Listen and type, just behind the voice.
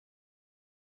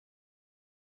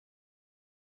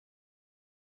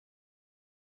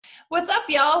What's up,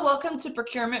 y'all? Welcome to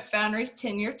Procurement Foundry's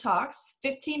Tenure Talks,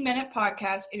 15-minute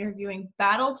podcast interviewing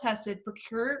battle-tested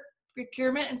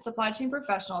procurement and supply chain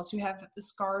professionals who have the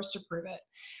scars to prove it.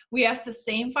 We ask the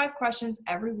same 5 questions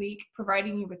every week,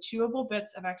 providing you with chewable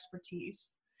bits of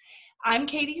expertise. I'm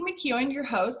Katie McEwen, your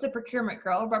host, the Procurement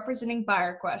Girl, representing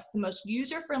BuyerQuest, the most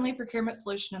user-friendly procurement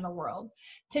solution in the world.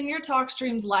 Tenure Talk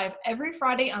streams live every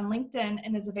Friday on LinkedIn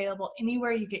and is available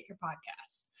anywhere you get your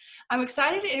podcasts. I'm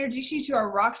excited to introduce you to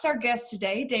our rockstar guest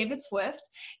today, David Swift.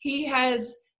 He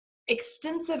has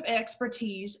extensive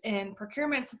expertise in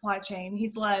procurement supply chain.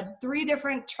 He's led 3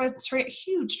 different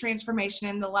huge transformation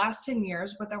in the last 10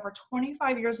 years with over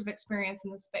 25 years of experience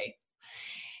in the space.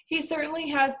 He certainly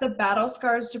has the battle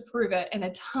scars to prove it and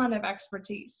a ton of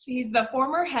expertise. He's the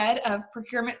former head of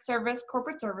procurement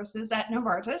corporate services at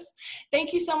Novartis.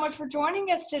 Thank you so much for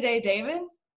joining us today, David.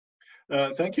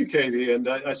 Thank you, Katie. And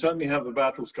I certainly have the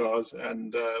battle scars,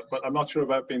 but I'm not sure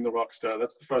about being the rock star.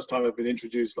 That's the first time I've been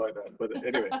introduced like that. But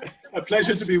anyway, a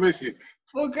pleasure to be with you.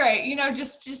 Well, great.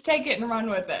 Just take it and run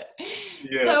with it.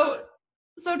 Yeah.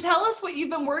 So tell us what you've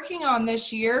been working on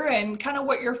this year and kind of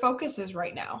what your focus is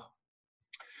right now.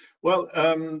 Well,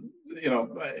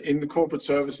 in the corporate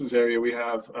services area, we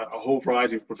have a whole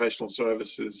variety of professional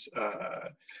services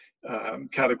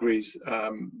categories,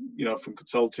 from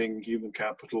consulting, human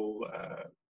capital,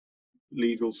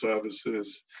 legal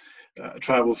services,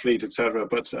 travel fleet, etc.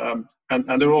 But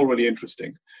and they're all really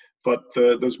interesting. But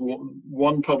there's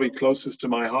one probably closest to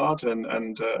my heart,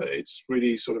 and it's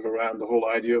really sort of around the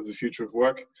whole idea of the future of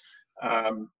work,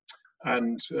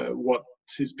 and what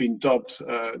has been dubbed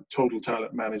total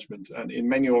talent management. And in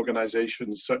many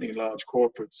organizations, certainly in large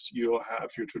corporates, you'll have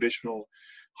your traditional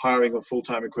hiring of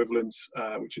full-time equivalents,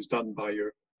 which is done by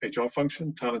your HR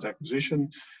function, talent acquisition.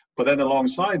 But then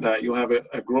alongside that, you'll have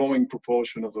a growing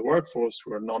proportion of the workforce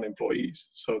who are non-employees.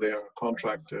 So they are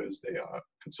contractors, they are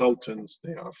consultants,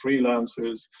 they are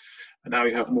freelancers. And now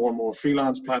you have more and more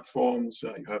freelance platforms.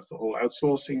 You have the whole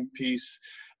outsourcing piece.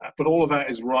 But all of that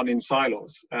is run in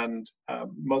silos, and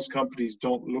most companies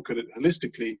don't look at it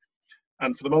holistically.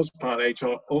 And for the most part,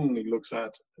 HR only looks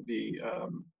at the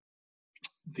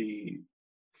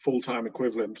full-time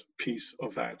equivalent piece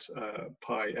of that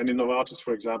pie. And in Novartis,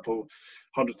 for example,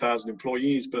 100,000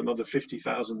 employees, but another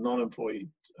 50,000 non-employee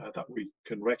that we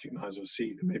can recognize or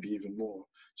see, maybe even more.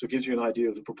 So it gives you an idea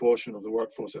of the proportion of the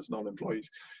workforce that's non-employees.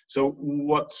 So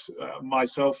what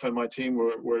myself and my team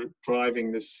were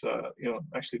driving this,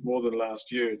 actually more than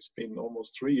last year, it's been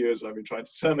almost 3 years I've been trying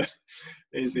to sell it,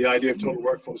 is the idea of total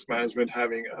workforce management,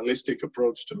 having a holistic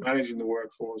approach to managing the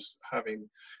workforce,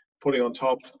 putting on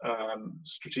top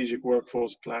strategic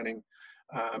workforce planning.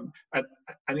 And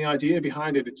the idea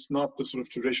behind it, it's not the sort of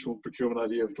traditional procurement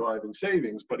idea of driving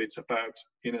savings, but it's about,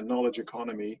 in a knowledge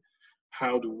economy,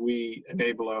 how do we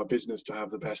enable our business to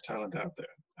have the best talent out there?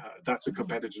 That's a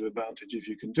competitive advantage if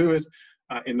you can do it.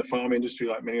 In the pharma industry,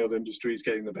 like many other industries,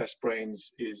 getting the best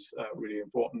brains is really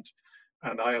important.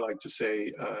 And I like to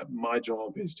say my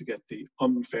job is to get the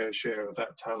unfair share of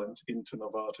that talent into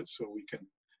Novartis so we can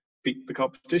beat the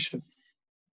competition.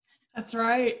 That's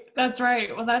right.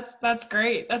 Well, that's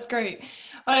great. That's great.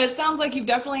 But it sounds like you've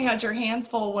definitely had your hands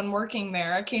full when working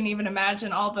there. I can't even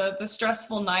imagine all the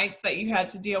stressful nights that you had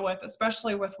to deal with,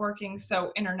 especially with working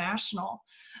so international.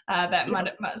 That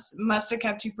must have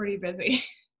kept you pretty busy.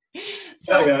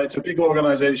 So yeah, it's a big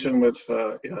organization with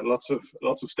lots of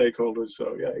stakeholders.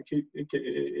 So yeah,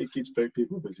 it keeps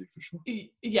people busy for sure.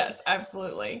 Yes,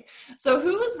 absolutely. So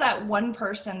who was that one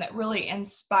person that really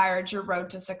inspired your road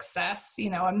to success?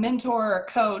 A mentor, a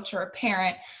coach, or a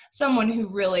parent, someone who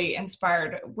really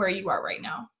inspired where you are right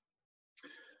now?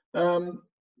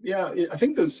 I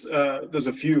think there's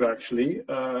a few actually,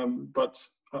 but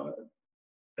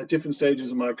at different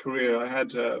stages of my career, I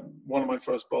had one of my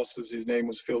first bosses. His name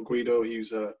was Phil Guido. He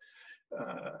was a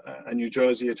New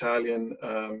Jersey Italian.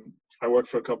 I worked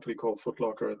for a company called Foot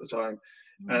Locker at the time,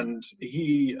 and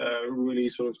he really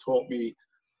sort of taught me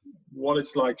what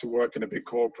it's like to work in a big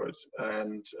corporate.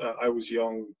 And I was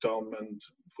young, dumb, and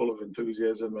full of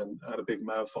enthusiasm, and had a big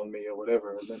mouth on me or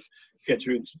whatever, and then get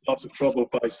you into lots of trouble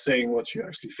by saying what you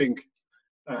actually think.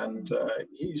 And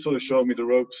he sort of showed me the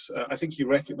ropes. I think he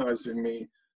recognized in me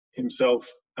himself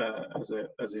as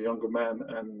a younger man,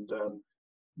 and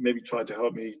maybe tried to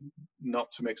help me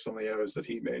not to make some of the errors that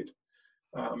he made.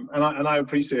 And I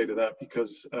appreciated that,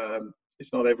 because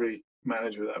it's not every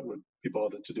manager that would be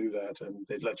bothered to do that, and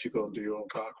they'd let you go and do your own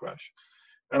car crash.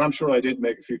 And I'm sure I did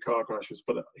make a few car crashes,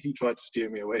 but he tried to steer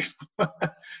me away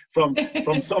from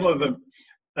some of them.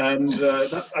 And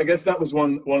I guess that was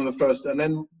one of the first. And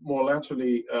then more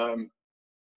laterally,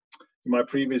 In my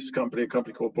previous company, a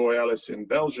company called Borealis in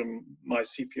Belgium, my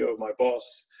CPO, my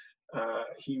boss,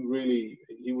 he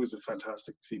was a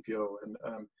fantastic CPO, and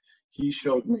he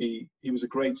showed me he was a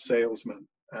great salesman.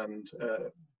 And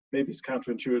maybe it's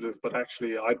counterintuitive, but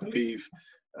actually I believe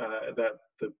that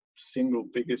the single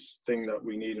biggest thing that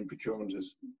we need in procurement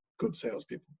is good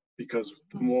salespeople, because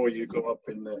the more you go up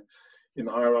in the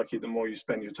hierarchy, the more you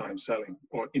spend your time selling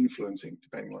or influencing,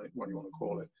 depending on what you want to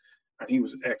call it. And he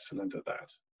was excellent at that,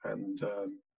 and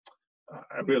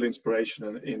a real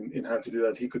inspiration in how to do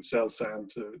that. He could sell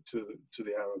sand to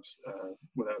the Arabs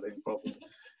without any problem.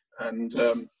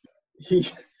 And he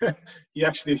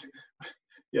actually,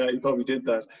 yeah, he probably did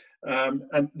that.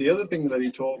 And the other thing that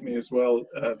he taught me as well,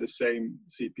 the same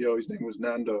CPO, his name was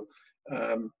Nando,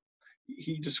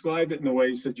 he described it in a way.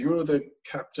 He said, you're the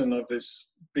captain of this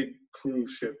big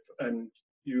cruise ship, and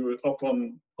you're up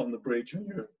on the bridge and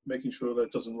you're making sure that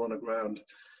it doesn't run aground.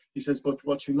 He says, but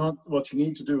what you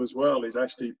need to do as well is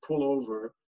actually pull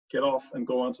over, get off and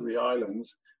go onto the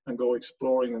islands and go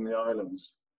exploring in the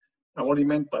islands. And what he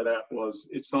meant by that was,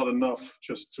 it's not enough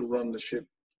just to run the ship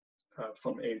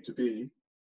from A to B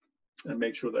and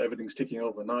make sure that everything's ticking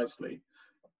over nicely,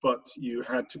 but you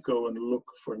had to go and look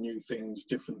for new things,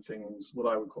 different things,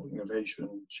 what I would call innovation,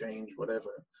 change,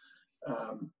 whatever.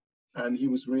 And he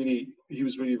was really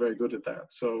very good at that.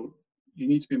 So you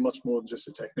need to be much more than just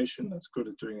a technician that's good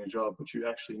at doing a job, but you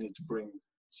actually need to bring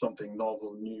something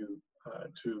novel, new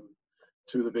to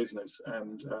the business.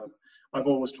 And I've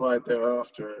always tried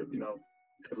thereafter,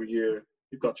 every year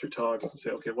you've got your targets and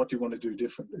say, okay, what do you want to do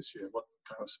different this year? What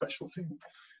kind of special thing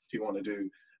do you want to do?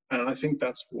 And I think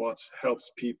that's what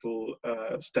helps people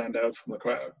stand out from the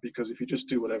crowd, because if you just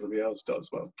do what everybody else does,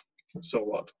 well, so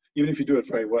what? Even if you do it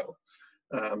very well,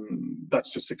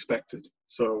 that's just expected.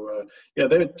 So yeah,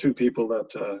 there are two people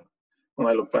that when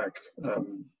I look back,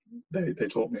 they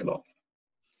taught me a lot.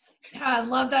 Yeah, I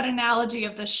love that analogy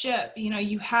of the ship.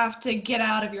 You have to get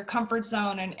out of your comfort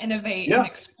zone and innovate and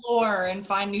explore and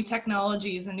find new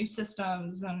technologies and new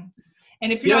systems. And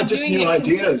if you're not just doing new it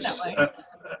ideas consistently,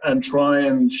 and try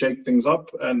and shake things up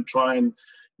and try and,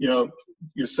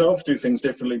 yourself do things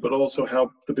differently, but also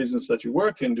help the business that you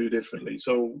work in do differently.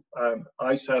 So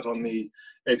I sat on the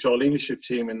HR leadership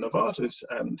team in Novartis,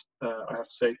 and I have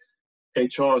to say,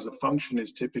 HR as a function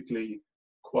is typically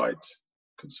quite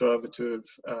conservative.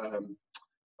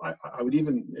 I would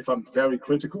even, if I'm very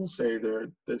critical, say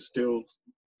they're still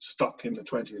stuck in the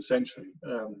 20th century.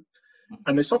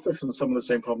 And they suffer from some of the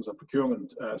same problems that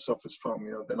procurement suffers from.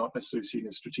 They're not necessarily seen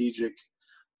as strategic.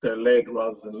 They're led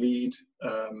rather than lead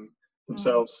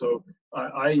themselves. So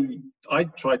I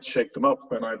tried to shake them up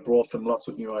when I brought them lots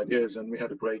of new ideas, and we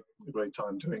had a great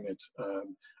time doing it.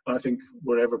 And I think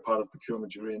wherever part of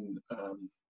procurement you're in,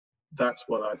 that's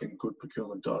what I think good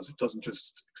procurement does. It doesn't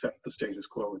just accept the status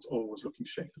quo. It's always looking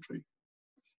to shake the tree.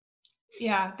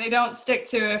 Yeah, they don't stick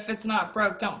to, if it's not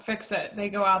broke, don't fix it. They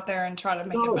go out there and try to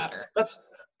make it better.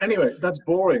 That's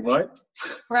boring, right?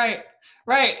 Right.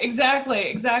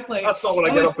 Exactly. That's not what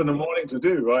I get up in the morning to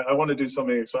do, right? I want to do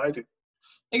something exciting.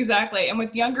 Exactly. And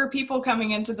with younger people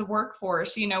coming into the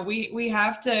workforce, we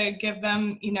have to give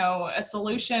them, a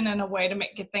solution and a way to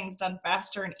get things done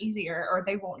faster and easier, or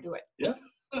they won't do it.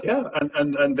 Yeah.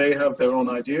 And they have their own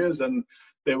ideas, and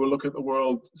they will look at the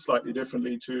world slightly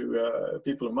differently to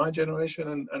people of my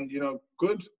generation, and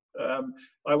good.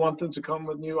 I want them to come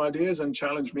with new ideas and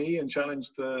challenge me and challenge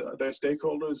their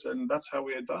stakeholders, and that's how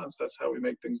we advance. That's how we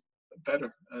make things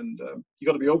better. And you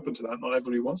got to be open to that. Not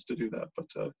everybody wants to do that,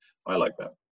 but I like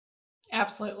that.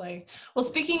 Absolutely. Well,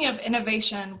 speaking of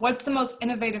innovation, what's the most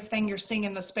innovative thing you're seeing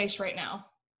in the space right now?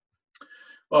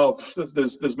 Well,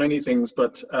 there's many things,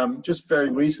 but just very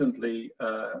recently,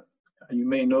 you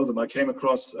may know them, I came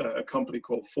across a company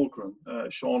called Fulcrum.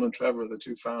 Sean and Trevor, the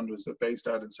two founders, are based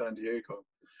out in San Diego.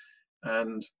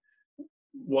 And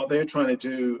what they're trying to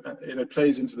do, it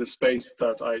plays into the space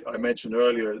that I mentioned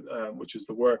earlier, which is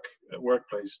the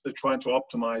workplace. They're trying to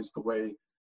optimize the way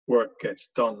work gets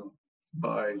done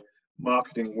by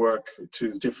marketing work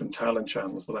to different talent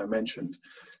channels that I mentioned.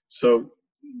 So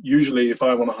usually if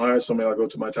I want to hire somebody, I'll go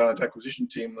to my talent acquisition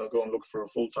team and I'll go and look for a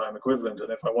full-time equivalent.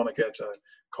 And if I want to get a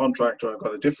contractor, I've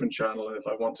got a different channel. And if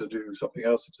I want to do something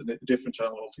else, it's a different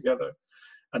channel altogether.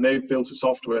 And they've built a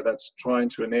software that's trying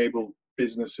to enable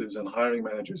businesses and hiring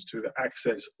managers to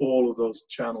access all of those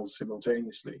channels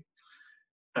simultaneously.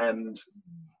 And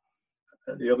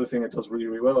the other thing it does really,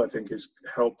 really well, I think, is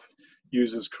help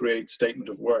users create statement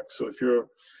of work. So if you're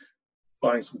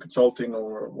buying some consulting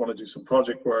or want to do some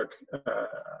project work,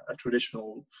 a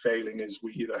traditional failing is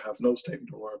we either have no statement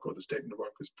of work or the statement of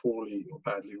work is poorly or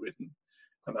badly written.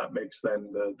 and that makes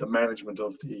then the management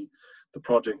of the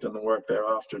project and the work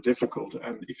thereafter difficult.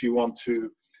 And if you want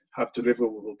to have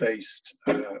deliverable-based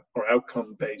or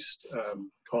outcome-based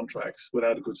contracts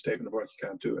without a good statement of work, you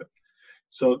can't do it.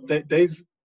 So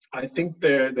I think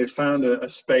they found a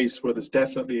space where there's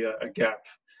definitely a gap,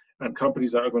 and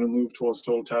companies that are going to move towards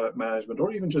total talent management,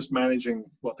 or even just managing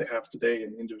what they have today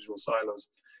in individual silos,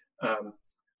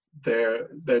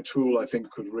 their tool, I think,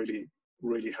 could really,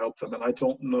 really help them. And I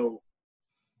don't know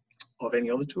of any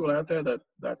other tool out there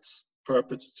that's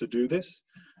purposed to do this.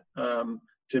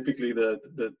 Typically,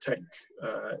 the tech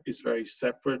is very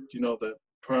separate. You know, the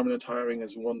permanent hiring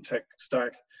is one tech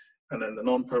stack, and then the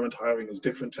non-permanent hiring is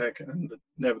different tech, and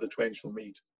never the twain shall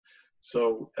meet.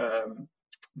 So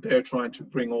they're trying to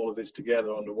bring all of this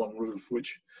together under one roof,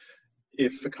 which,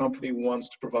 if the company wants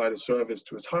to provide a service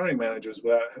to its hiring managers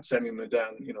without sending them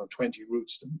down, 20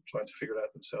 routes and trying to figure it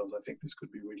out themselves, I think this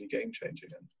could be really game-changing.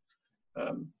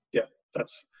 And yeah,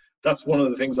 that's one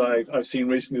of the things I've seen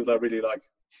recently that I really like.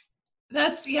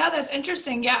 That's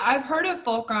interesting. Yeah, I've heard of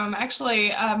Fulcrum. Actually,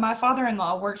 my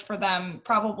father-in-law worked for them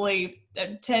probably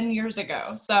 10 years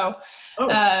ago. So,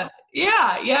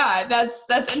 yeah,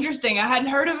 that's interesting. I hadn't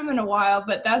heard of them in a while,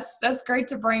 but that's great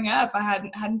to bring up. I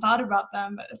hadn't thought about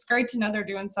them, but it's great to know they're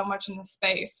doing so much in the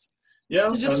space. Yeah,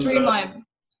 to just streamline.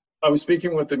 I was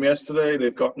speaking with them yesterday.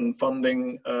 They've gotten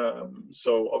funding,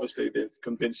 so obviously they've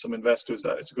convinced some investors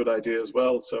that it's a good idea as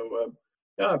well. So,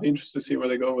 yeah, I'd be interested to see where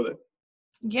they go with it.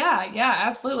 Yeah,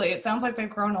 absolutely. It sounds like they've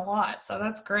grown a lot, so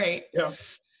that's great. Yeah.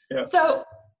 So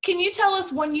can you tell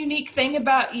us one unique thing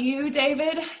about you,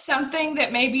 David? Something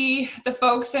that maybe the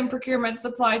folks in procurement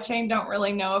supply chain don't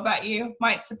really know about you,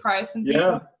 might surprise some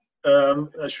people?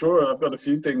 Yeah, sure. I've got a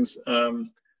few things. Oh,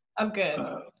 good.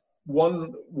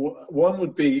 One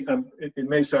would be, it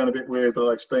may sound a bit weird, but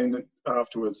I'll explain it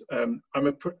afterwards.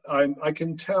 I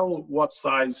can tell what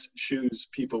size shoes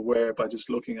people wear by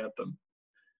just looking at them.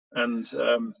 And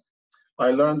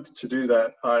I learned to do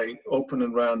that. I opened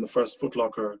and ran the first Foot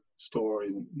Locker store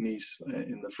in Nice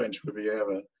in the French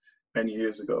Riviera many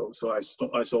years ago. So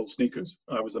I sold sneakers.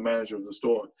 I was the manager of the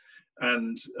store.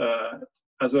 And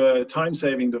as a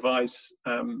time-saving device,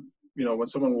 when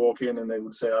someone walk in and they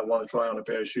would say, I want to try on a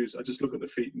pair of shoes, I just look at the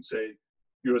feet and say,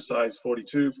 you're a size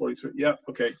 42, 43. Yeah,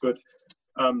 okay, good.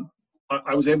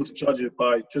 I was able to judge it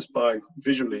by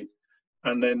visually.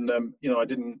 And then, I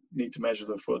didn't need to measure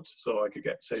the foot, so I could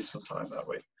save some time that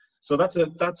way. So that's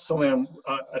something,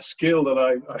 a skill that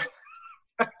I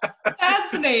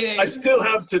fascinating. I still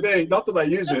have today. Not that I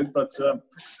use it, but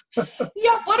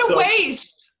yeah, what a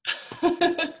waste.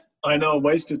 I know,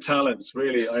 wasted talents.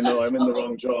 Really, I know I'm in the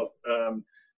wrong job.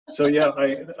 So yeah,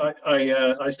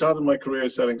 I started my career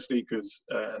selling sneakers,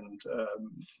 and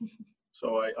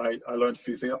so I learned a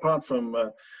few things apart from.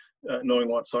 Knowing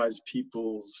what size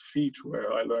people's feet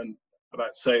were, I learned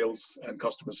about sales and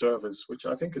customer service, which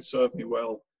I think has served me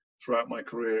well throughout my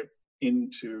career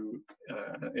into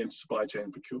supply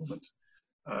chain procurement.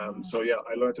 So yeah,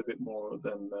 I learned a bit more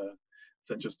than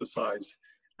just the size.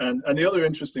 And the other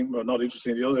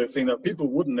the other thing that people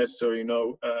wouldn't necessarily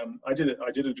know, I did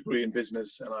a degree in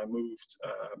business, and I moved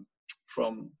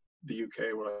from the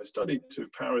UK, where I studied, to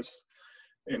Paris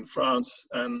in France,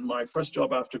 and my first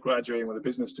job after graduating with a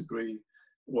business degree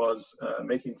was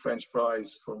making French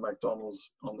fries for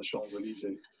McDonald's on the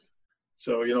Champs-Élysées.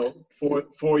 So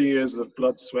 4 years of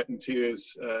blood, sweat, and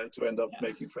tears to end up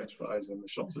making French fries in the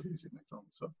Champs-Élysées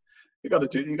McDonald's. So you got to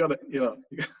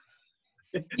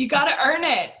earn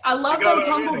it. I love those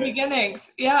humble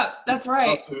beginnings. Yeah, that's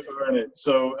right. Got to earn it.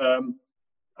 So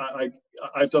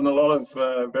I've done a lot of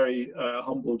very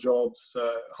humble jobs,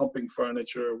 humping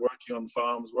furniture, working on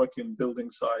farms, working in building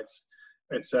sites,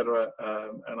 etc.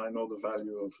 And I know the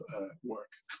value of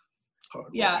work.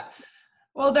 Hard work.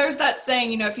 Well, there's that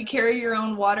saying, if you carry your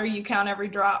own water, you count every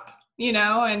drop,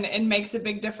 and makes a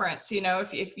big difference,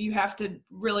 if you have to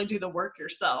really do the work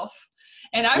yourself.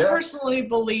 And I personally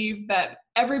believe that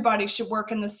everybody should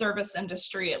work in the service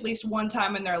industry at least one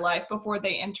time in their life before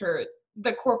they enter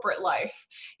the corporate life,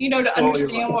 to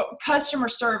understand what customer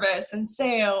service and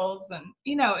sales and,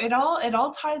 it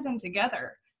all ties in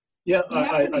together. Yeah,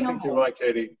 I think you're right,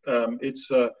 Katie.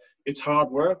 It's hard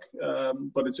work,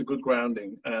 but it's a good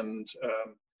grounding. And,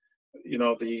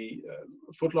 the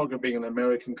Foot Locker being an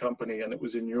American company, and it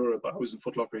was in Europe, I was in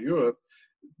Foot Locker Europe,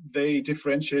 they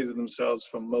differentiated themselves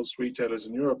from most retailers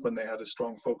in Europe when they had a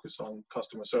strong focus on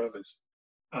customer service.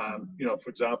 For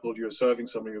example, you're serving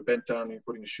somebody, you're bent down, you're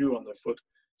putting a shoe on their foot,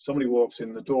 somebody walks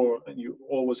in the door, and you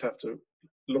always have to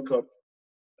look up,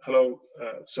 hello,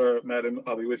 sir, madam,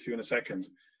 I'll be with you in a second.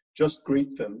 Just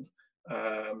greet them.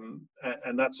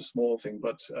 And that's a small thing,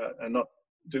 but and not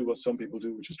do what some people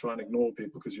do, which is try and ignore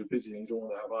people because you're busy and you don't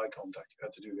want to have eye contact. You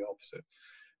had to do the opposite.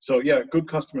 So yeah, good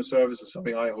customer service is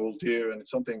something I hold dear, and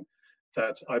it's something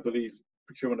that I believe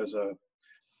procurement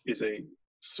is a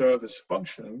service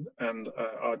function, and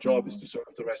our job is to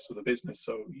serve the rest of the business.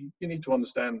 So you need to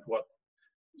understand what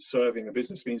serving a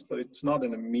business means, but it's not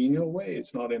in a menial way.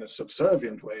 It's not in a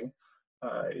subservient way.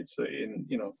 It's in,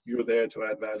 you're there to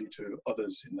add value to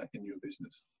others in your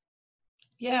business.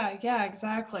 Yeah,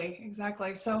 exactly.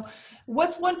 So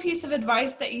what's one piece of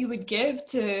advice that you would give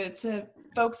to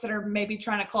folks that are maybe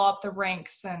trying to claw up the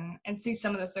ranks and see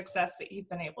some of the success that you've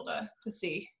been able to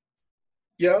see?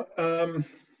 Yeah,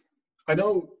 I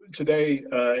know today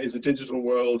is a digital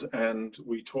world, and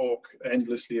we talk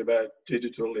endlessly about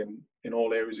digital in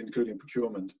all areas, including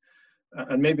procurement.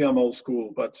 And maybe I'm old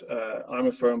school, but I'm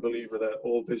a firm believer that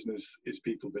all business is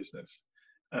people business.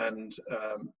 And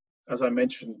as I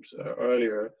mentioned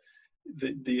earlier,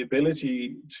 the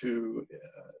ability to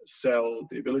sell,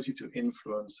 the ability to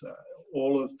influence,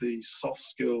 all of the soft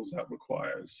skills that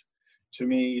requires, to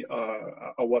me,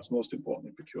 are what's most important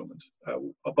in procurement.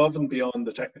 Above and beyond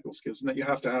the technical skills, and that you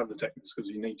have to have the technical skills,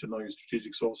 you need to know your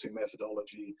strategic sourcing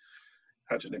methodology,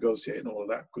 how to negotiate and all of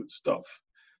that good stuff.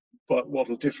 But what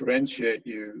will differentiate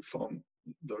you from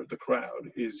the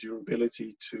crowd is your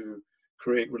ability to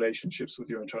create relationships with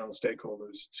your internal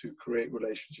stakeholders, to create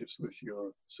relationships with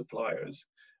your suppliers,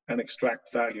 and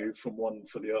extract value from one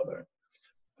for the other.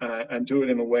 And do it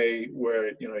in a way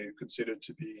where you're considered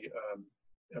to be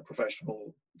a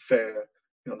professional, fair,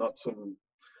 not some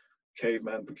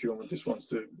caveman procurement just wants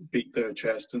to beat their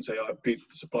chest and say, I beat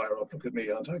the supplier up, look at me,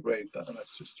 aren't I great? And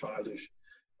that's just childish.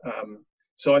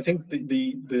 So I think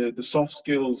the soft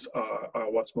skills are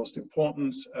what's most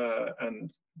important, and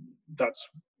that's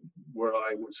where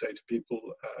I would say to people,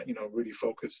 really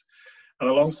focus. And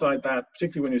alongside that,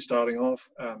 particularly when you're starting off,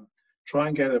 try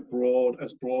and get as broad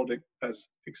as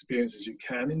experience as you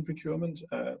can in procurement.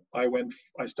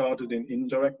 I started in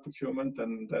indirect procurement,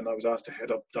 and then I was asked to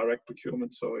head up direct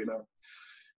procurement. So,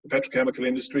 the petrochemical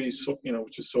industry,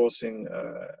 which is sourcing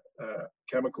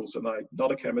chemicals, and I'm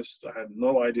not a chemist. I had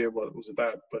no idea what it was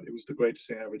about, but it was the greatest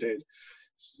thing I ever did.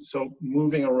 So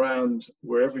moving around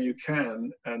wherever you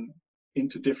can and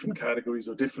into different categories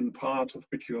or different parts of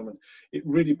procurement, it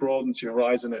really broadens your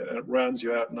horizon and it rounds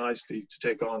you out nicely to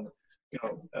take on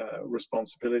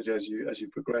responsibility as you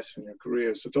progress in your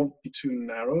career. So don't be too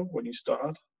narrow when you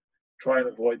start. Try and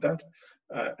avoid that.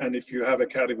 And if you have a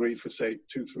category for say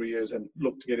 2-3 years and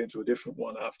look to get into a different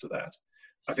one after that,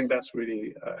 I think that's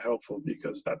really helpful,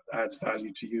 because that adds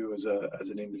value to you as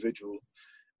an individual.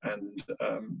 And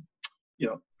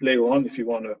later on, if you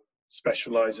want to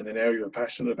specialize in an area you're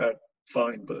passionate about,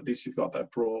 fine, but at least you've got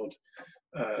that broad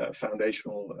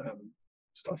foundational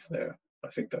stuff there. I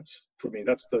think that's, for me,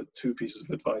 that's the two pieces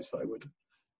of advice I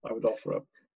would offer up.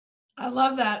 I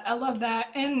love that.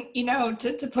 And,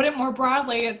 to put it more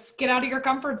broadly, it's get out of your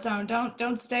comfort zone.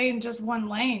 Don't stay in just one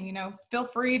lane, feel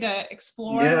free to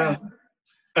explore. Yeah.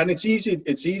 And it's easy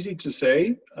to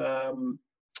say,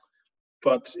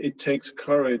 but it takes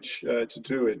courage to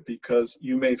do it, because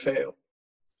you may fail.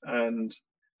 And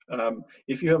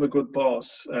if you have a good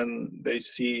boss and they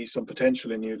see some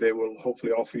potential in you, they will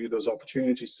hopefully offer you those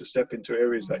opportunities to step into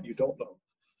areas that you don't know,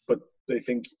 but they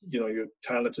think you're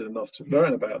talented enough to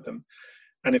learn about them.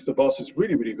 And if the boss is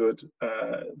really, really good,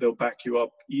 they'll back you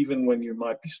up even when you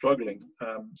might be struggling.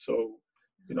 So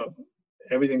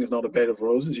everything is not a bed of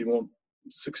roses. You won't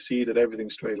succeed at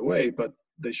everything straight away, but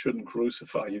they shouldn't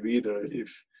crucify you either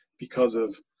if because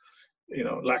of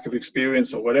lack of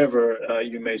experience or whatever,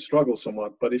 you may struggle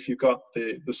somewhat. But if you've got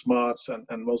the smarts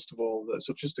and most of all,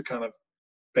 so just a kind of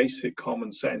basic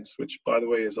common sense, which by the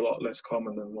way is a lot less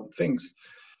common than one thinks,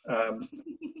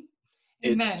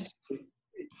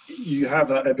 you have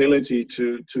that ability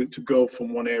to go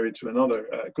from one area to another.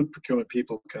 Good procurement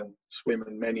people can swim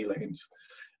in many lanes.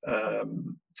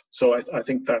 So I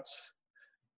think that's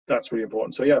really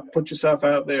important. So yeah, put yourself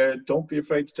out there. Don't be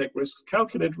afraid to take risks.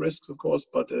 Calculate risks, of course,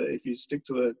 but if you stick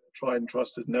to the tried and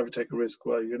trusted, never take a risk,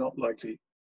 well, you're not likely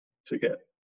to get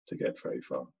very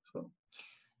far. So.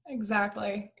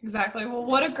 Exactly. Well,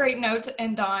 what a great note to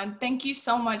end on. Thank you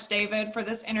so much, David, for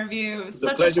this interview. It was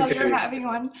such a pleasure having you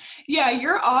on. Yeah,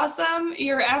 you're awesome.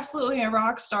 You're absolutely a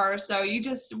rock star. So you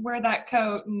just wear that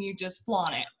coat and you just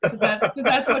flaunt it, because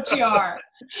that's what you are.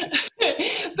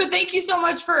 But thank you so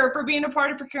much for being a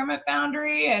part of Procurement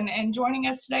Foundry and joining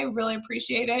us today. We really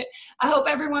appreciate it. I hope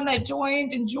everyone that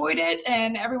joined enjoyed it,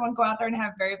 and everyone go out there and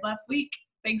have a very blessed week.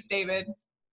 Thanks, David.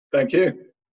 Thank you.